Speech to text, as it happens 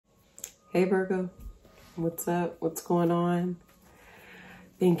Hey Virgo, what's up? What's going on?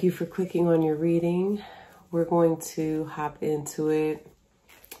 Thank you for clicking on your reading. We're going to hop into it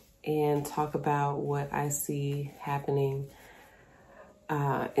and talk about what I see happening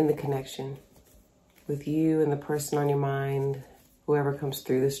in the connection with you and the person on your mind, whoever comes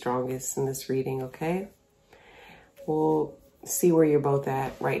through the strongest in this reading, okay? We'll see where you're both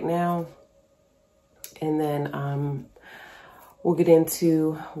at right now, and then we'll get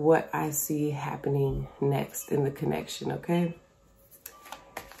into what I see happening next in the connection, okay?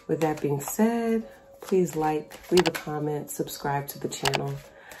 With that being said, please like, leave a comment, subscribe to the channel.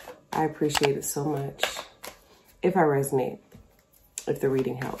 I appreciate it so much. If I resonate, if the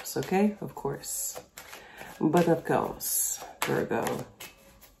reading helps, okay? Of course. But of course, Virgo.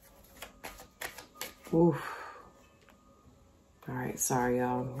 Oof. All right, sorry,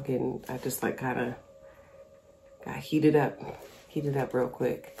 y'all. I just like kind of got heated up real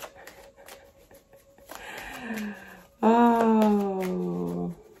quick.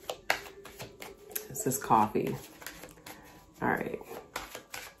 Oh, it's this coffee. All right.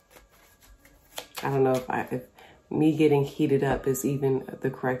 I don't know if me getting heated up is even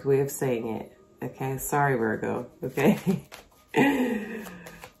the correct way of saying it. Okay, sorry, Virgo. Okay.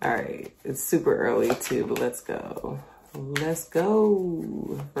 All right, it's super early too, but let's go. Let's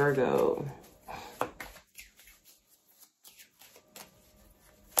go, Virgo.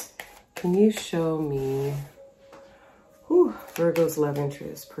 Can you show me Virgo's love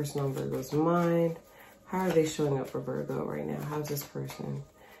interest, person on Virgo's mind? How are they showing up for Virgo right now? How's this person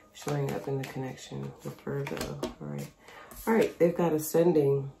showing up in the connection with Virgo? All right, they've got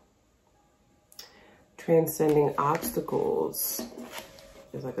ascending, transcending obstacles.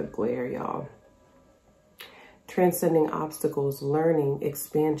 There's like a glare, y'all. Transcending obstacles, learning,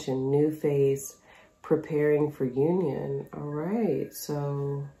 expansion, new phase, preparing for union. All right,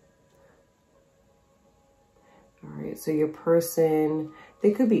 so your person,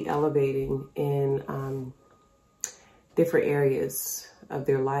 they could be elevating in different areas of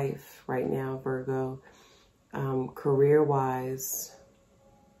their life right now, Virgo. Career-wise,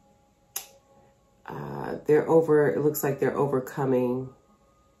 it looks like they're overcoming,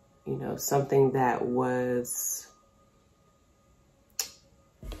 you know, something that was,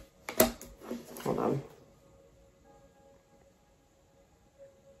 hold on.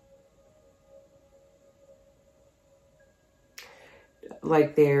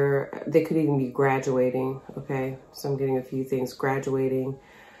 Like they could even be graduating, okay? So I'm getting a few things, graduating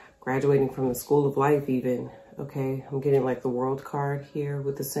from the school of life even, okay? I'm getting like the world card here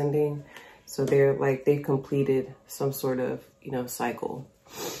with ascending. So they're like, they've completed some sort of, you know, cycle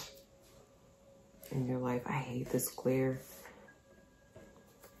in your life. I hate this glare.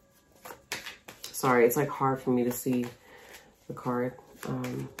 Sorry, it's like hard for me to see the card.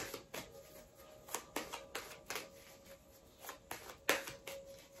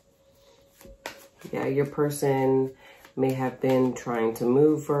 Yeah, your person may have been trying to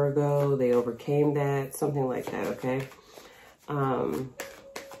move, Virgo. They overcame that, something like that, okay?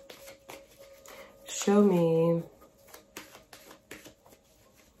 Show me.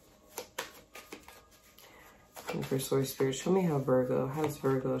 And for Source Spirit, show me how does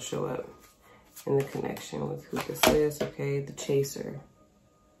Virgo show up in the connection with who this is, okay? The Chaser,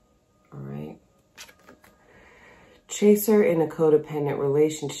 all right? Chaser in a codependent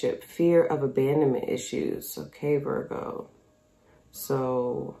relationship, fear of abandonment issues. Okay, Virgo.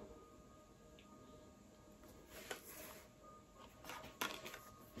 So,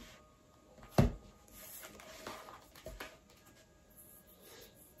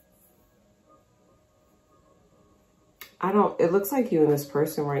 it looks like you and this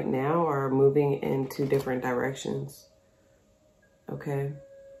person right now are moving in two different directions. Okay.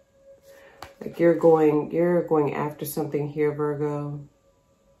 Like you're going after something here, Virgo.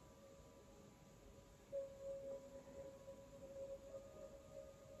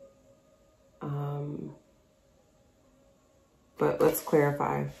 But let's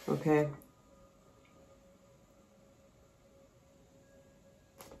clarify, okay?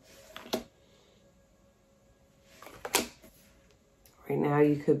 Right now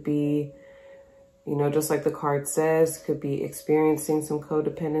you could be, you know, just like the card says, could be experiencing some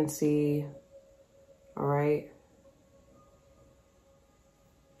codependency. All right.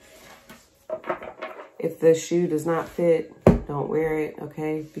 If the shoe does not fit, don't wear it,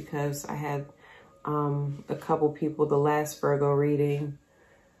 okay? Because I had a couple people, the last Virgo reading,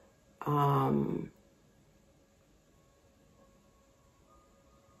 I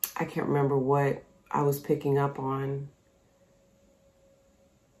can't remember what I was picking up on,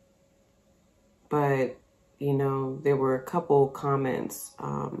 but, you know, there were a couple comments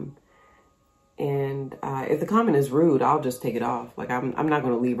And if the comment is rude, I'll just take it off. Like, I'm not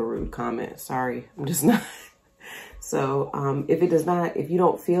going to leave a rude comment. Sorry, I'm just not. So if you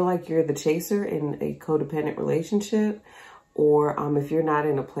don't feel like you're the chaser in a codependent relationship, or if you're not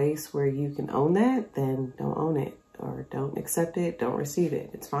in a place where you can own that, then don't own it, or don't accept it, don't receive it.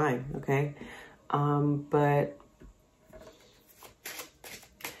 It's fine, okay? But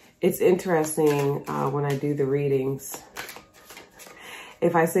it's interesting when I do the readings.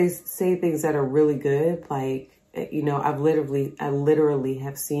 If I say things that are really good, like, you know, I literally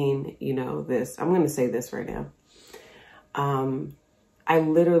have seen, you know, this. I'm going to say this right now. I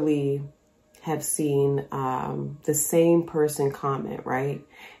literally have seen the same person comment, right?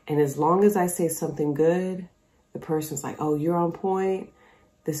 And as long as I say something good, the person's like, oh, you're on point.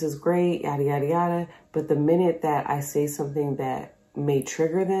 This is great, yada, yada, yada. But the minute that I say something that may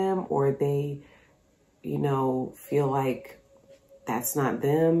trigger them, or they, you know, feel like that's not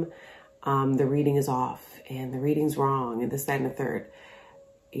them, the reading is off and the reading's wrong and this, that, and the third.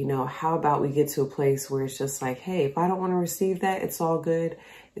 You know, how about we get to a place where it's just like, hey, if I don't want to receive that, it's all good.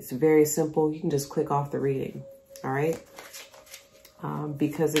 It's very simple. You can just click off the reading. All right.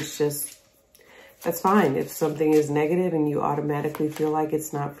 Because it's just, that's fine. If something is negative and you automatically feel like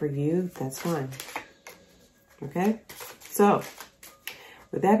it's not for you, that's fine. Okay. So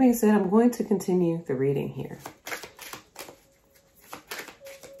with that being said, I'm going to continue the reading here.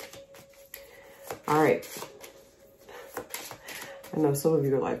 All right. I know some of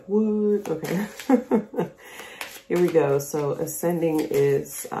you are like, what? Okay. Here we go. So ascending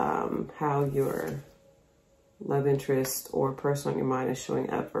is how your love interest or person on your mind is showing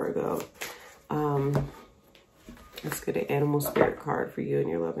up, Virgo. Let's get an animal spirit card for you and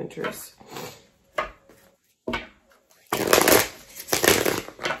your love interest.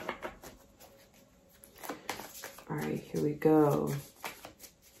 All right, here we go.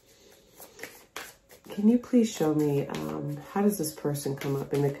 Can you please show me, how does this person come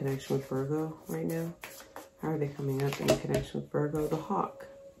up in the connection with Virgo right now? How are they coming up in the connection with Virgo? The hawk.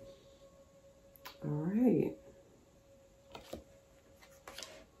 All right.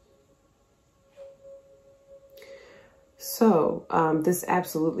 So this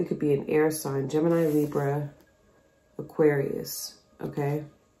absolutely could be an air sign, Gemini, Libra, Aquarius, okay?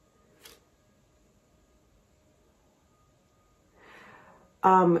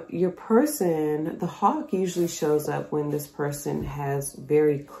 Your person, the hawk usually shows up when this person has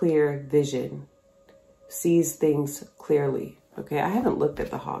very clear vision, sees things clearly. Okay, I haven't looked at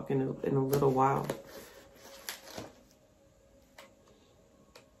the hawk in a little while.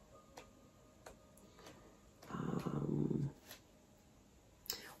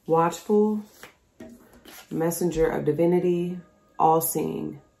 Watchful, messenger of divinity,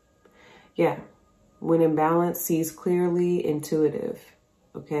 all-seeing. Yeah, when in balance, sees clearly, intuitive.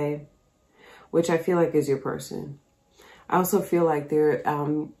 Okay, which I feel like is your person. I also feel like there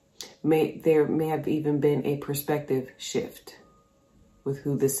may have even been a perspective shift with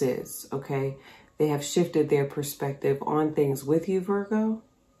who this is. Okay, they have shifted their perspective on things with you, Virgo.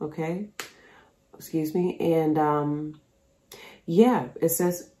 Okay, excuse me. And yeah, it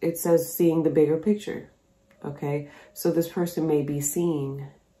says seeing the bigger picture. Okay, so this person may be seeing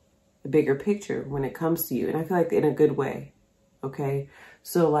the bigger picture when it comes to you, and I feel like in a good way. Okay,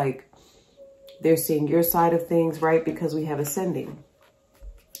 so like they're seeing your side of things, right? Because we have ascending,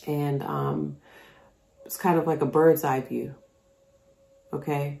 and it's kind of like a bird's eye view.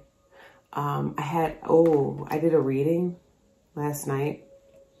 Okay, I did a reading last night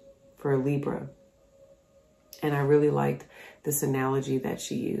for a Libra, and I really liked this analogy that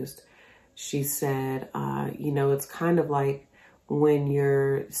she used. She said, you know, it's kind of like when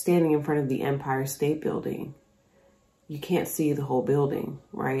you're standing in front of the Empire State Building. You can't see the whole building,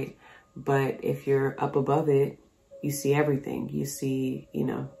 right? But if you're up above it, you see everything. You see, you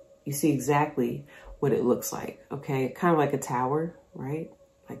know, you see exactly what it looks like, okay? Kind of like a tower, right?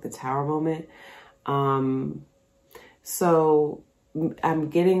 Like the tower moment. So I'm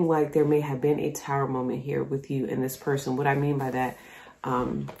getting like there may have been a tower moment here with you and this person. What I mean by that,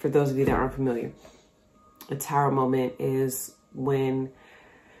 for those of you that aren't familiar, a tower moment is when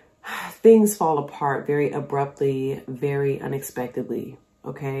things fall apart very abruptly, very unexpectedly,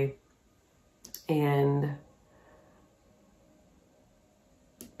 okay? And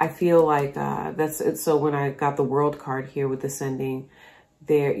I feel like that's it. So when I got the World card here with Ascending,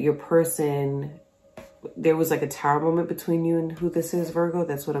 your person, there was like a tower moment between you and who this is, Virgo.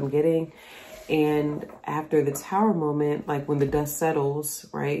 That's what I'm getting. And after the tower moment, like when the dust settles,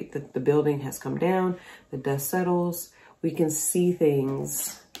 right? The building has come down, the dust settles, we can see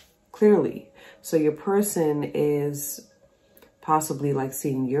things clearly. So your person is possibly like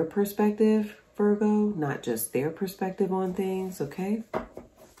seeing your perspective, Virgo, not just their perspective on things, okay?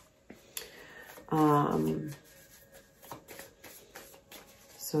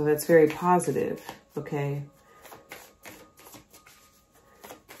 So that's very positive, okay?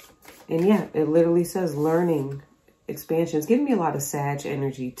 And yeah, it literally says learning, expansion. It's giving me a lot of Sag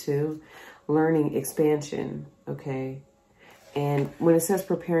energy too. Learning, expansion, okay? And when it says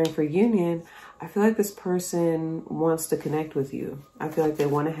preparing for union, I feel like this person wants to connect with you. I feel like they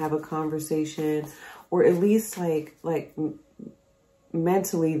want to have a conversation, or at least like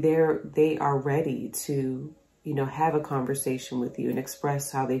mentally they are ready to, you know, have a conversation with you and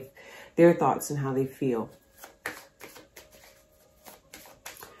express how their thoughts and how they feel.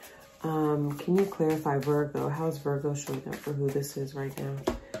 Can you clarify Virgo? How's Virgo showing up for who this is right now?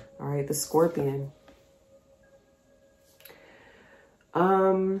 All right, the Scorpion.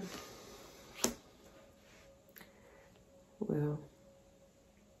 Well,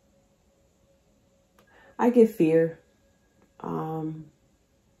 I get fear.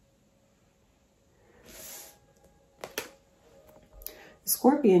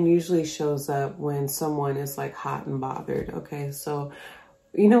 Scorpion usually shows up when someone is like hot and bothered. Okay, so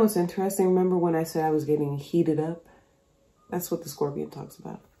you know what's interesting? Remember when I said I was getting heated up? That's what the Scorpion talks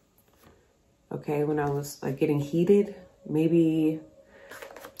about. Okay, when I was like getting heated, maybe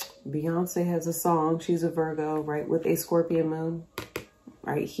Beyonce has a song. She's a Virgo, right? With a Scorpion moon,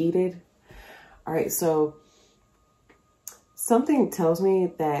 right? Heated. All right, so something tells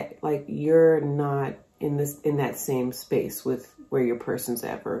me that like you're not in that same space with where your person's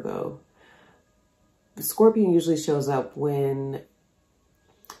at, Virgo. The Scorpion usually shows up when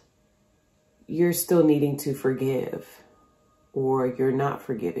you're still needing to forgive or you're not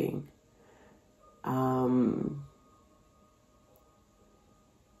forgiving.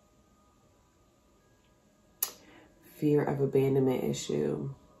 Fear of abandonment issue.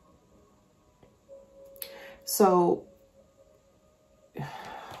 So,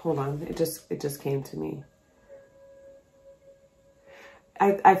 hold on, it just came to me.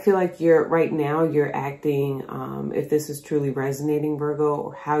 I feel like right now you're acting, if this is truly resonating, Virgo,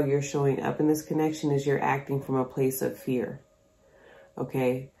 or how you're showing up in this connection is you're acting from a place of fear.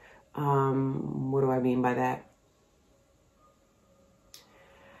 Okay. What do I mean by that?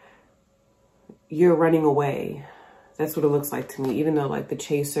 You're running away. That's what it looks like to me. Even though like the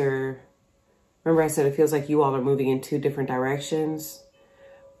chaser, remember I said it feels like you all are moving in two different directions.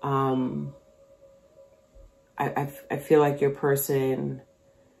 I feel like your person,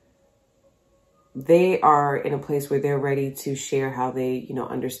 they are in a place where they're ready to share how they, you know,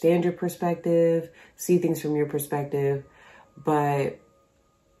 understand your perspective, see things from your perspective, but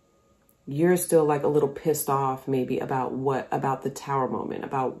you're still like a little pissed off maybe about the tower moment,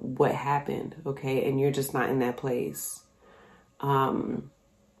 about what happened, okay? And you're just not in that place.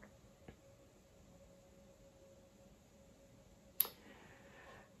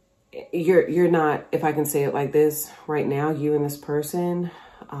 You're not, if I can say it like this, right now, you and this person,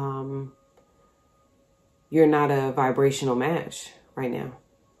 you're not a vibrational match right now.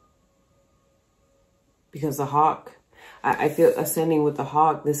 Because the hawk, I feel ascending with the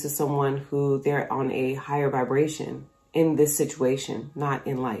hawk, this is someone who they're on a higher vibration in this situation, not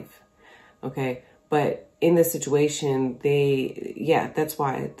in life. Okay. But in this situation, that's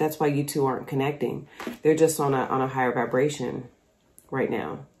why you two aren't connecting. They're just on a higher vibration right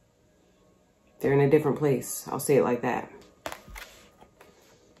now. They're in a different place. I'll say it like that.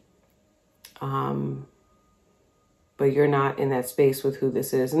 But you're not in that space with who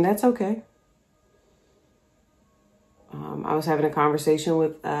this is, and that's okay. I was having a conversation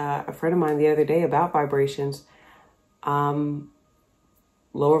with a friend of mine the other day about vibrations.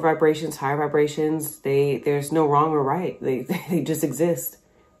 Lower vibrations, higher vibrations, there's no wrong or right. They just exist,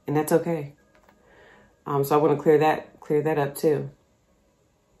 and that's okay. So I want to clear that up too.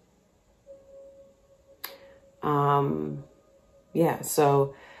 Yeah,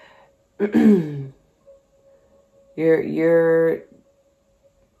 so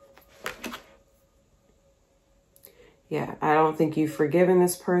yeah, I don't think you've forgiven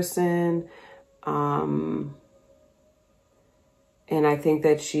this person. And I think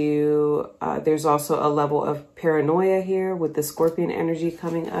that there's also a level of paranoia here with the Scorpion energy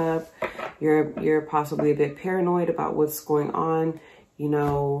coming up. You're possibly a bit paranoid about what's going on, you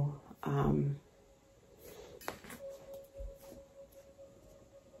know,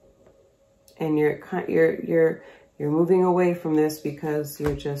 and you're moving away from this because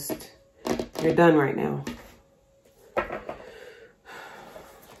you're done right now.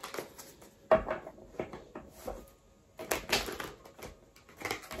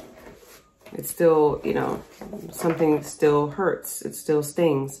 It's still, you know, something still hurts. It still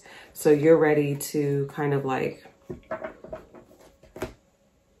stings. So you're ready to kind of like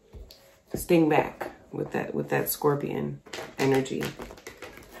sting back with that Scorpion energy.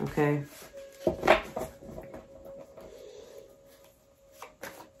 Okay.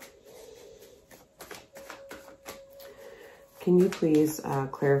 Can you please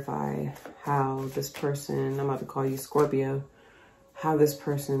clarify how this person, I'm about to call you Scorpio, how this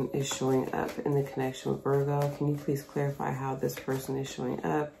person is showing up in the connection with Virgo? Can you please clarify how this person is showing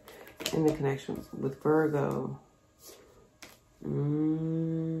up in the connection with Virgo?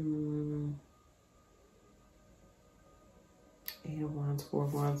 Eight of Wands, Four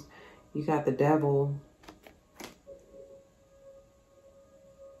of Wands. You got the Devil.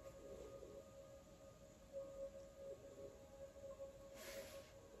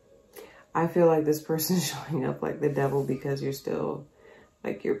 I feel like this person is showing up like the Devil because you're still,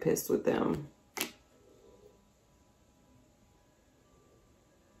 like, you're pissed with them.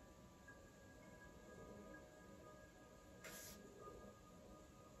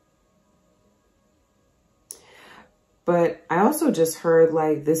 But I also just heard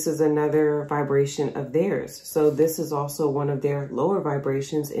like this is another vibration of theirs. So this is also one of their lower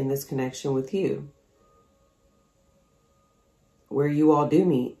vibrations in this connection with you, where you all do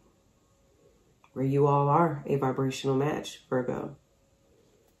meet, where you all are a vibrational match, Virgo.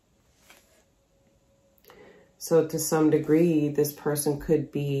 So to some degree, this person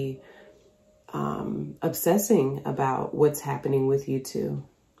could be obsessing about what's happening with you two,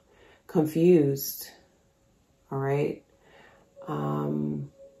 confused. All right.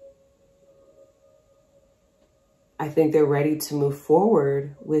 I think they're ready to move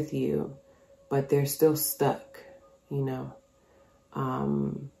forward with you, but they're still stuck, you know.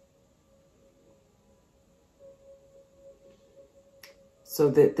 So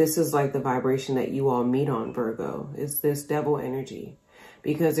that this is like the vibration that you all meet on, Virgo, is this Devil energy,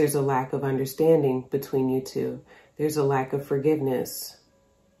 because there's a lack of understanding between you two. There's a lack of forgiveness.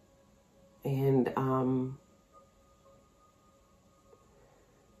 And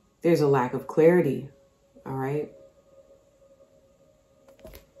there's a lack of clarity, all right?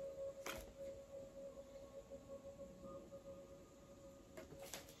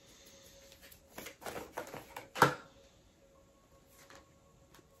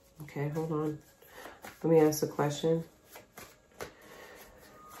 Okay, hold on. Let me ask a question.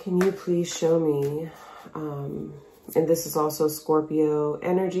 Can you please show me, and this is also Scorpio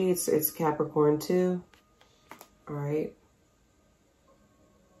energy, it's Capricorn too, all right?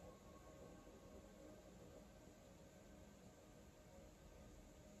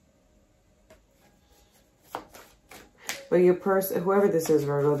 But your person, whoever this is,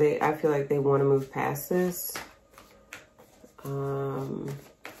 Virgo, I feel like they want to move past this.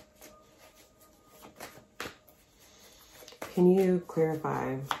 Can you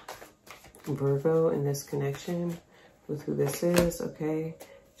clarify Virgo in this connection with who this is? Okay.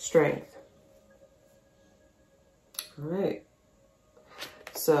 Strength. All right.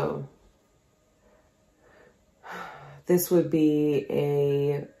 So this would be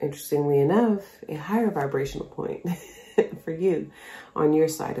interestingly enough, a higher vibrational point for you on your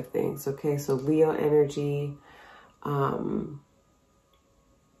side of things. Okay. So Leo energy,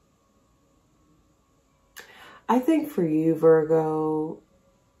 I think for you, Virgo,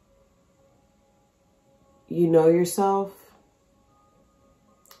 you know yourself,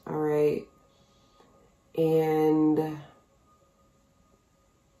 all right? And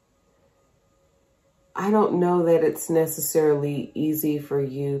I don't know that it's necessarily easy for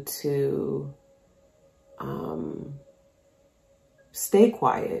you to stay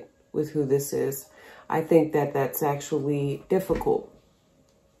quiet with who this is. I think that that's actually difficult,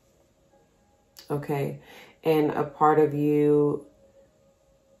 okay? And a part of you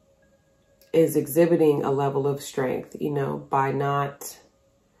is exhibiting a level of strength, you know, by not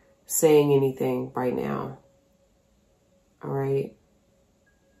saying anything right now. All right.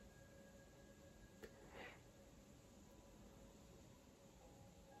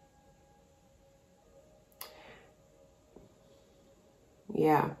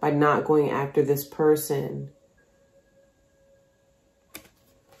 Yeah, by not going after this person.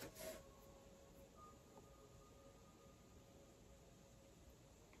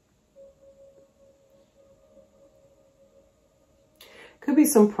 Could be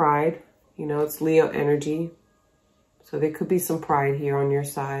some pride, you know, it's Leo energy. So there could be some pride here on your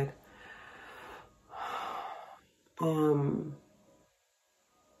side. And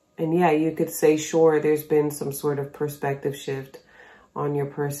yeah, you could say, sure, there's been some sort of perspective shift on your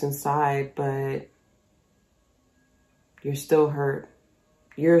person's side, but you're still hurt.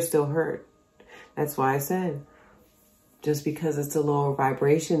 You're still hurt. That's why I said, just because it's a lower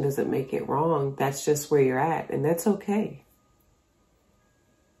vibration doesn't make it wrong. That's just where you're at, and that's okay.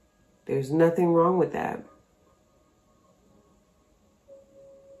 There's nothing wrong with that.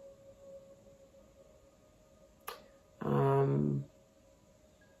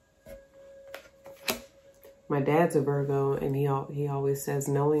 My dad's a Virgo, and he always says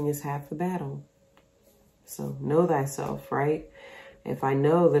knowing is half the battle. So know thyself, right? If I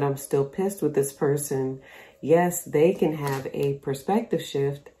know that I'm still pissed with this person, yes, they can have a perspective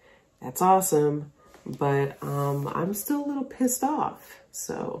shift. That's awesome. But I'm still a little pissed off.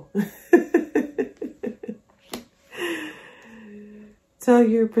 So tell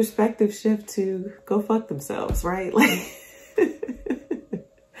your perspective shift to go fuck themselves, right? Like,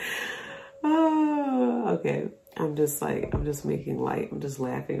 okay. I'm just making light. I'm just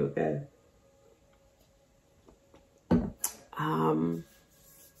laughing, okay?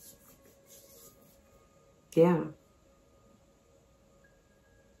 Yeah.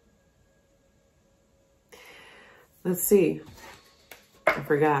 Let's see. I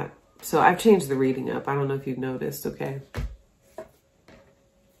forgot. So I've changed the reading up. I don't know if you've noticed, okay?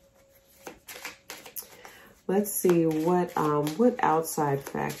 Let's see what outside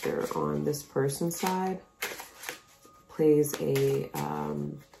factor on this person's side plays a,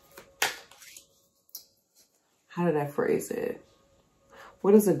 how did I phrase it?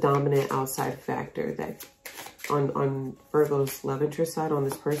 What is a dominant outside factor that on Virgo's love interest side, on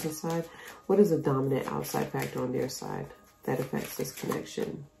this person's side? What is a dominant outside factor on their side that affects this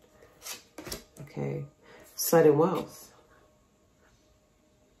connection? Okay. Sudden wealth.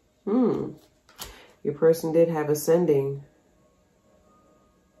 Your person did have ascending.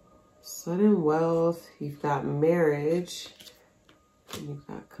 Sudden wealth. You've got marriage. And you've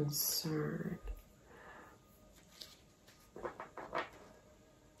got concern.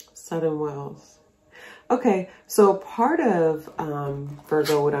 Sudden wealth. Okay, so part of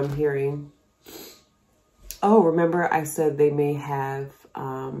Virgo, what I'm hearing. Oh, remember I said they may have,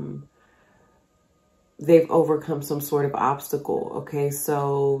 they've overcome some sort of obstacle. Okay,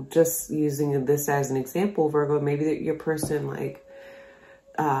 so just using this as an example, Virgo, maybe that your person like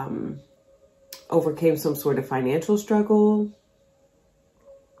overcame some sort of financial struggle.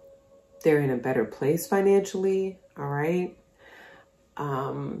 They're in a better place financially. All right.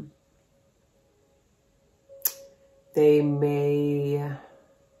 They may,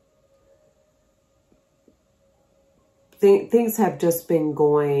 things have just been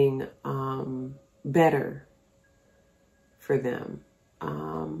going better for them.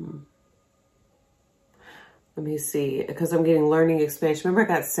 Let me see, because I'm getting learning expansion.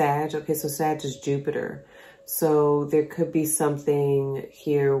 Remember I got Sag. Okay, so Sag is Jupiter. So there could be something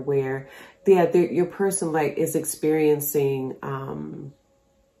here where, yeah, your person like is experiencing and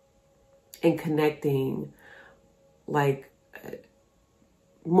connecting like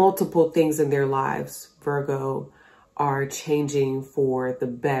multiple things in their lives, Virgo, are changing for the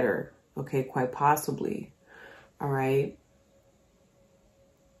better. Okay, quite possibly. All right.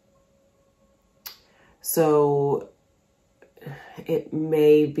 So it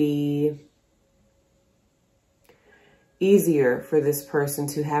may be easier for this person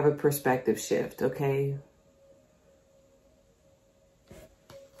to have a perspective shift, okay,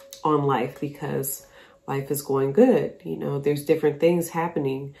 on life, because life is going good. You know, there's different things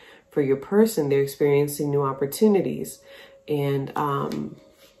happening for your person. They're experiencing new opportunities. And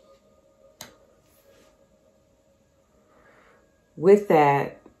with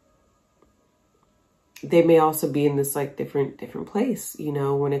that, they may also be in this like different place, you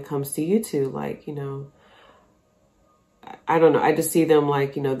know, when it comes to you two. Like, you know, I don't know. I just see them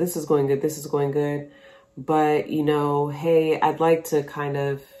like, you know, this is going good. This is going good. But, you know, hey, I'd like to kind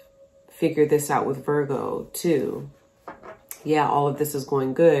of figure this out with Virgo too. Yeah, all of this is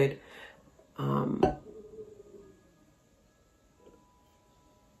going good.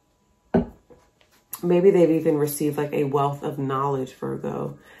 Maybe they've even received like a wealth of knowledge,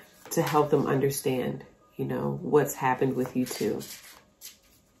 Virgo, to help them understand, you know, what's happened with you two.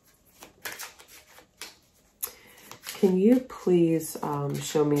 Can you please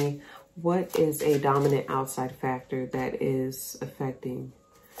show me what is a dominant outside factor that is affecting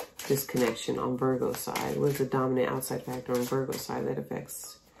this connection on Virgo's side? What is a dominant outside factor on Virgo's side that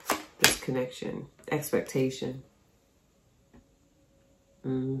affects this connection? Expectation.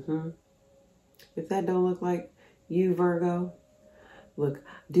 If that don't look like you, Virgo, look,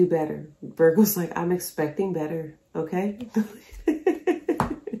 do better. Virgo's like, I'm expecting better, okay?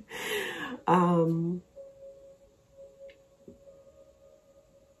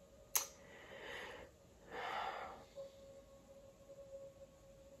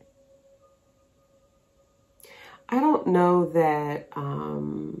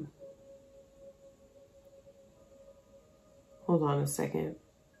 Hold on a second.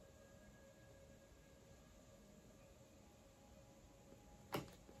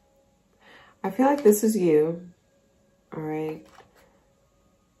 I feel like this is you. All right.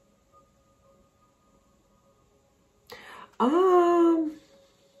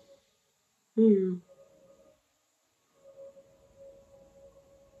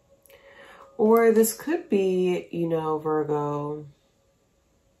 Or this could be, you know, Virgo.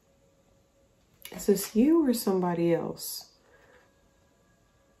 Is this you or somebody else?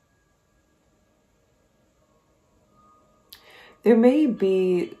 There may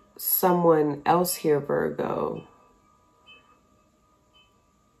be someone else here, Virgo,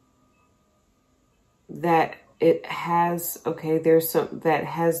 that it has, okay, there's some that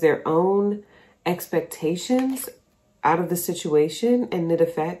has their own expectations out of the situation, and it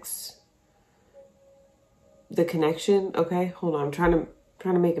affects the connection. Okay, hold on, I'm trying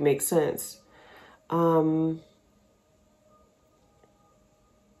to make it make sense.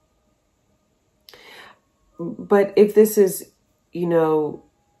 But if this is, you know,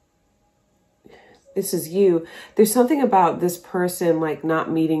 this is you, there's something about this person like not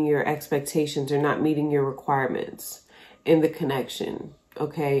meeting your expectations or not meeting your requirements in the connection.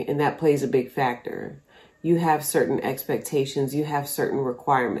 Okay, and that plays a big factor. You have certain expectations, you have certain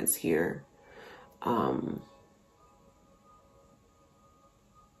requirements here. But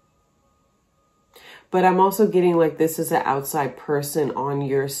I'm also getting like this is an outside person on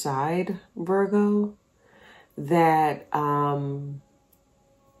your side, Virgo, that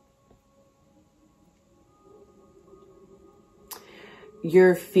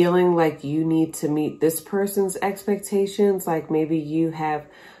you're feeling like you need to meet this person's expectations. Like maybe you have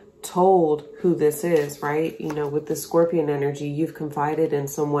told who this is, right? You know, with the Scorpion energy, you've confided in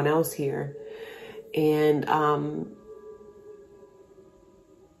someone else here. And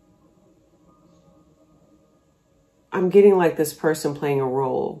I'm getting like this person playing a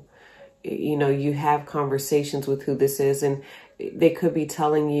role. You know, you have conversations with who this is, and they could be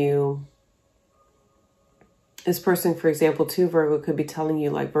telling you, this person, for example, too, Virgo, could be telling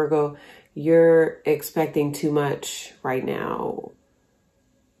you like, Virgo, you're expecting too much right now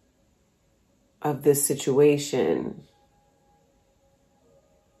of this situation.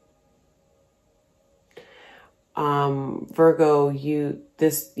 Virgo,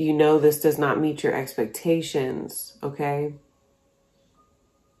 this does not meet your expectations, okay?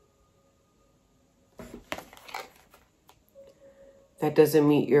 That doesn't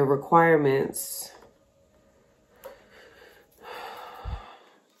meet your requirements.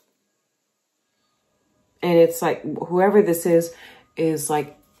 And it's like, whoever this is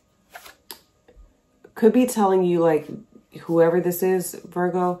like, could be telling you like, whoever this is,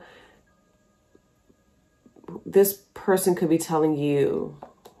 Virgo, this person could be telling you,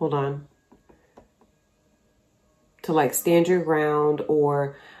 hold on, to like stand your ground,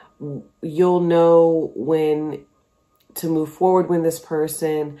 or you'll know when to move forward with this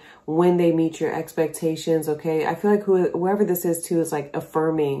person, when they meet your expectations, okay? I feel like whoever this is too is like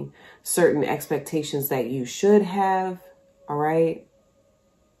affirming certain expectations that you should have, all right?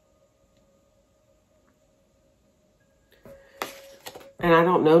 And I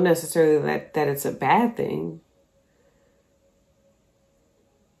don't know necessarily that it's a bad thing.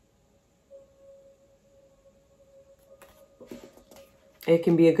 It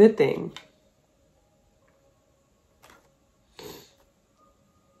can be a good thing.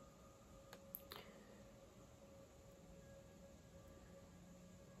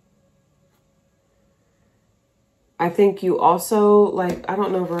 I think you also, like, I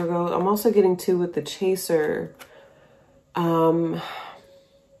don't know, Virgo, I'm also getting to with the chaser.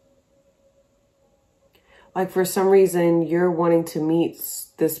 Like for some reason, you're wanting to meet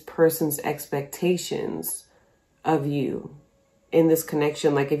this person's expectations of you in this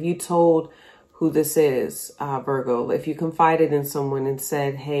connection. Like if you told who this is, Virgo, if you confided in someone and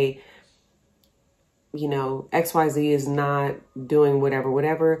said, hey, you know, XYZ is not doing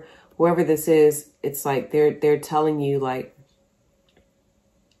whatever, whoever this is, it's like they're telling you like,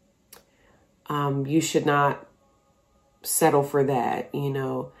 you should not settle for that, you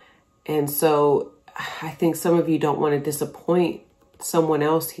know? And so I think some of you don't want to disappoint someone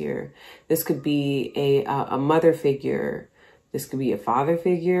else here. This could be a mother figure. This could be a father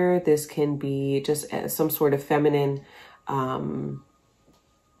figure. This can be just some sort of feminine, you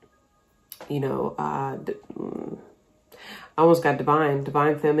know, I almost got divine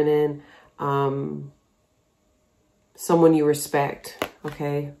feminine, someone you respect,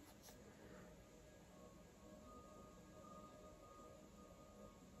 okay?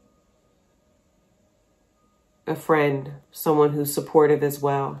 A friend, someone who's supportive as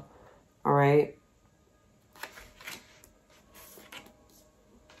well, all right?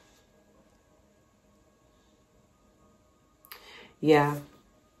 Yeah,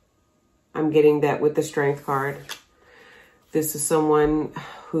 I'm getting that with the Strength card. This is someone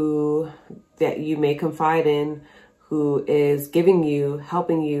that you may confide in, who is giving you,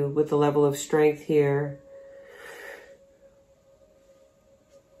 helping you with the level of strength here.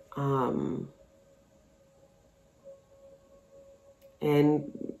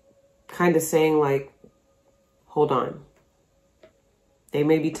 And kind of saying like, hold on. They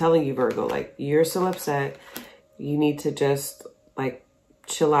may be telling you, Virgo, like, you're so upset. You need to just like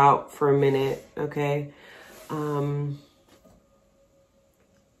chill out for a minute. Okay.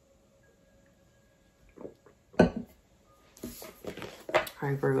 All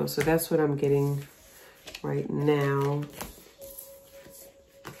right, Virgo. So that's what I'm getting right now.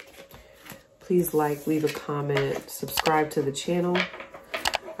 Please like, leave a comment, subscribe to the channel.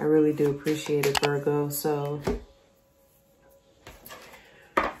 I really do appreciate it, Virgo. So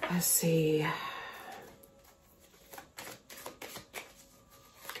let's see.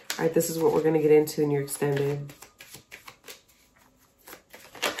 All right, this is what we're going to get into in your extended.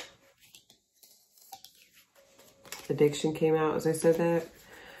 Addiction came out as I said that.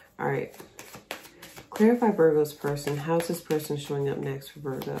 All right. Clarify Virgo's person. How's this person showing up next for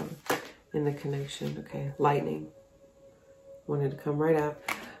Virgo in the connection? Okay. Lightning. Wanted to come right up.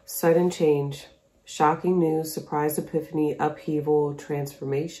 Sudden change. Shocking news. Surprise epiphany. Upheaval.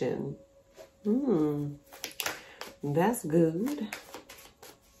 Transformation. That's good.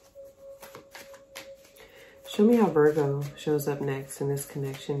 Show me how Virgo shows up next in this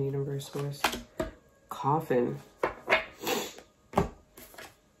connection, universe source. Coffin.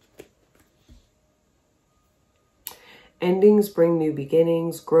 Endings bring new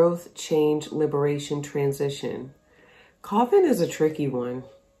beginnings, growth, change, liberation, transition. Coffin is a tricky one.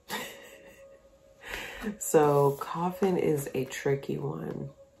 So coffin is a tricky one.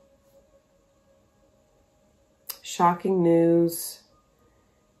 Shocking news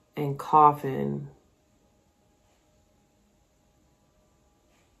and coffin.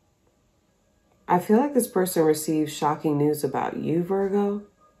 I feel like this person received shocking news about you, Virgo.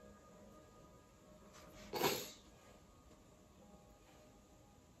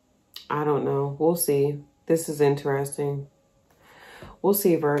 I don't know. We'll see. This is interesting. We'll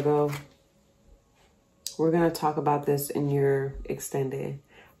see, Virgo. We're going to talk about this in your extended.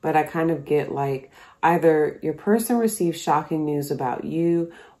 But I kind of get like either your person receives shocking news about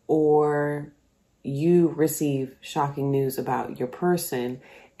you or you receive shocking news about your person.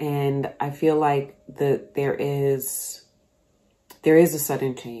 And I feel like there is a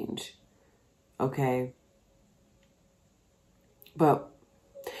sudden change. Okay. But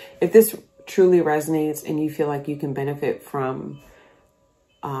if this truly resonates and you feel like you can benefit from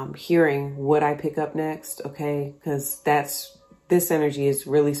hearing what I pick up next, okay? Because this energy is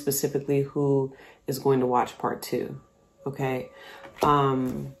really specifically who is going to watch part 2, okay?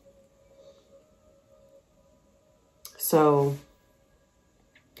 So,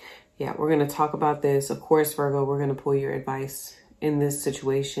 yeah, we're going to talk about this. Of course, Virgo, we're going to pull your advice in this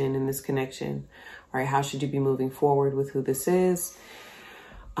situation, in this connection. All right, how should you be moving forward with who this is?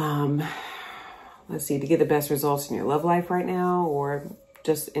 Let's see, to get the best results in your love life right now or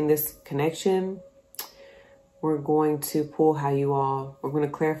just in this connection, we're going to pull we're going to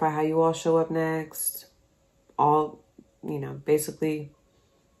clarify how you all show up next. All, basically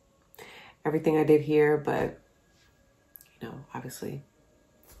everything I did here, but, obviously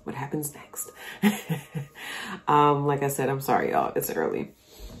what happens next. Like I said, I'm sorry, y'all, it's early.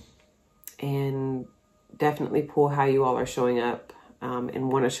 And definitely pull how you all are showing up and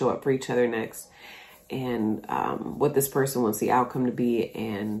want to show up for each other next. And what this person wants the outcome to be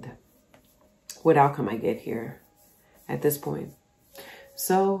and what outcome I get here at this point.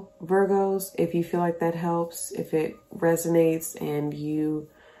 So Virgos, if you feel like that helps, if it resonates and you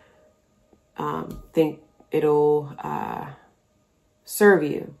think it'll serve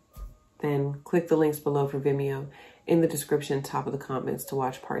you, then click the links below for Vimeo in the description, top of the comments to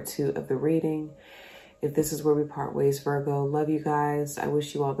watch part 2 of the reading. If this is where we part ways, Virgo, love you guys. I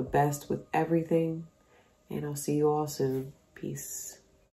wish you all the best with everything. And I'll see you all soon. Peace.